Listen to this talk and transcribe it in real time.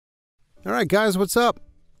Alright guys, what's up?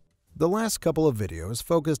 The last couple of videos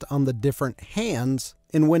focused on the different hands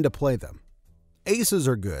and when to play them. Aces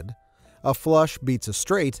are good, a flush beats a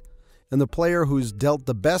straight, and the player who's dealt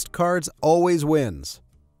the best cards always wins.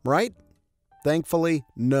 Right? Thankfully,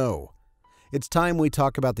 no. It's time we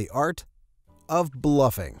talk about the art of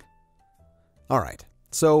bluffing. Alright,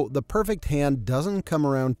 so the perfect hand doesn't come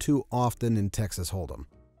around too often in Texas Hold'em.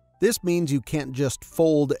 This means you can't just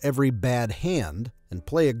fold every bad hand and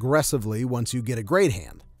play aggressively once you get a great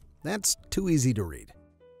hand. That's too easy to read.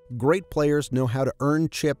 Great players know how to earn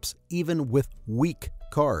chips even with weak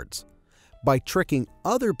cards by tricking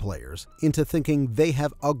other players into thinking they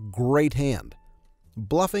have a great hand.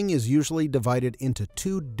 Bluffing is usually divided into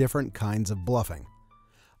two different kinds of bluffing: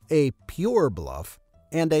 a pure bluff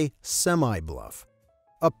and a semi-bluff.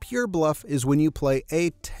 A pure bluff is when you play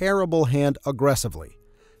a terrible hand aggressively,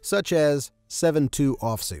 such as 7-2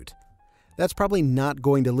 offsuit. That's probably not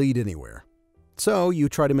going to lead anywhere. So you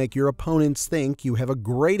try to make your opponents think you have a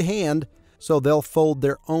great hand so they'll fold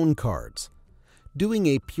their own cards. Doing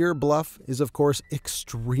a pure bluff is of course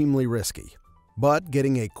extremely risky, but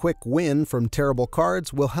getting a quick win from terrible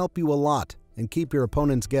cards will help you a lot and keep your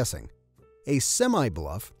opponents guessing. A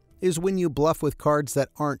semi-bluff is when you bluff with cards that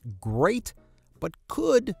aren't great but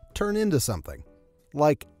could turn into something,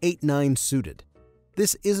 like 8-9 suited.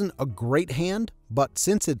 This isn't a great hand, but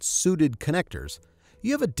since it's suited connectors,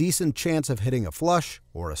 you have a decent chance of hitting a flush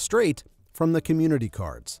or a straight from the community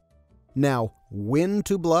cards. Now, when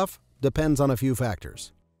to bluff depends on a few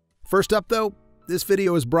factors. First up though, this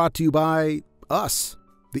video is brought to you by us,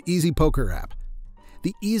 the Easy Poker app.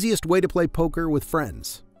 The easiest way to play poker with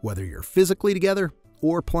friends, whether you're physically together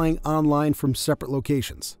or playing online from separate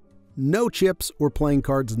locations. No chips or playing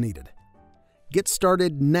cards needed. Get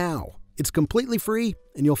started now. It's completely free,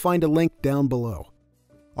 and you'll find a link down below.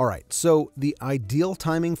 Alright, so the ideal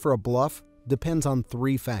timing for a bluff depends on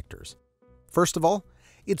three factors. First of all,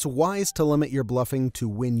 it's wise to limit your bluffing to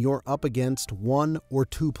when you're up against one or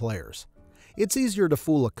two players. It's easier to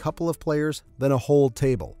fool a couple of players than a whole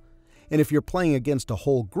table. And if you're playing against a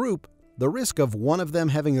whole group, the risk of one of them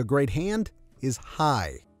having a great hand is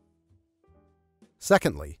high.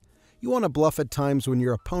 Secondly, you want to bluff at times when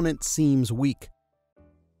your opponent seems weak.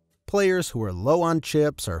 Players who are low on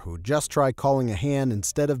chips or who just try calling a hand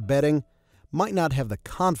instead of betting might not have the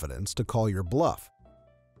confidence to call your bluff.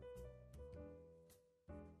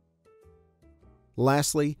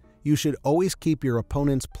 Lastly, you should always keep your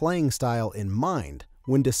opponent's playing style in mind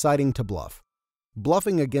when deciding to bluff.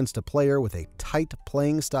 Bluffing against a player with a tight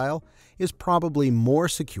playing style is probably more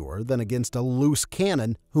secure than against a loose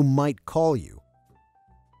cannon who might call you.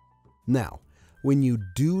 Now, when you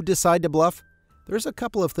do decide to bluff, there's a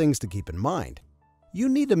couple of things to keep in mind. You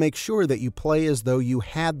need to make sure that you play as though you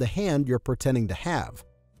had the hand you're pretending to have.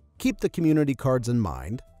 Keep the community cards in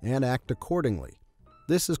mind and act accordingly.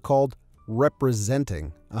 This is called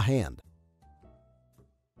representing a hand.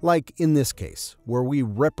 Like in this case, where we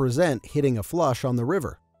represent hitting a flush on the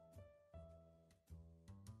river.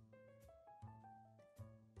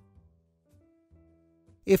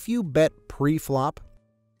 If you bet pre-flop,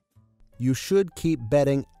 you should keep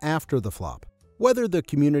betting after the flop, whether the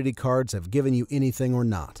community cards have given you anything or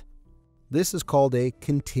not. This is called a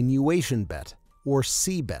continuation bet, or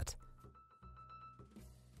C-bet.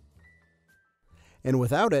 And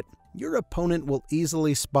without it, your opponent will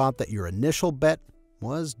easily spot that your initial bet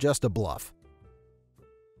was just a bluff.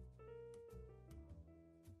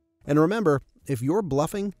 And remember, if you're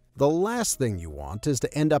bluffing, the last thing you want is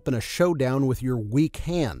to end up in a showdown with your weak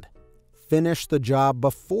hand. Finish the job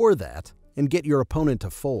before that and get your opponent to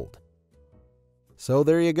fold. So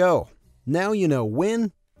there you go. Now you know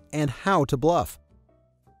when and how to bluff.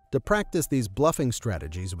 To practice these bluffing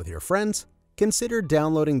strategies with your friends, consider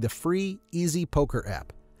downloading the free Easy Poker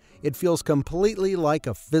app. It feels completely like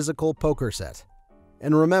a physical poker set.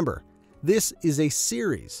 And remember, this is a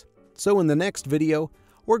series, so in the next video,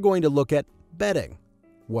 we're going to look at betting,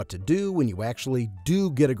 what to do when you actually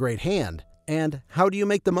do get a great hand, and how do you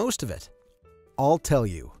make the most of it. I'll tell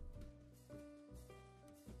you.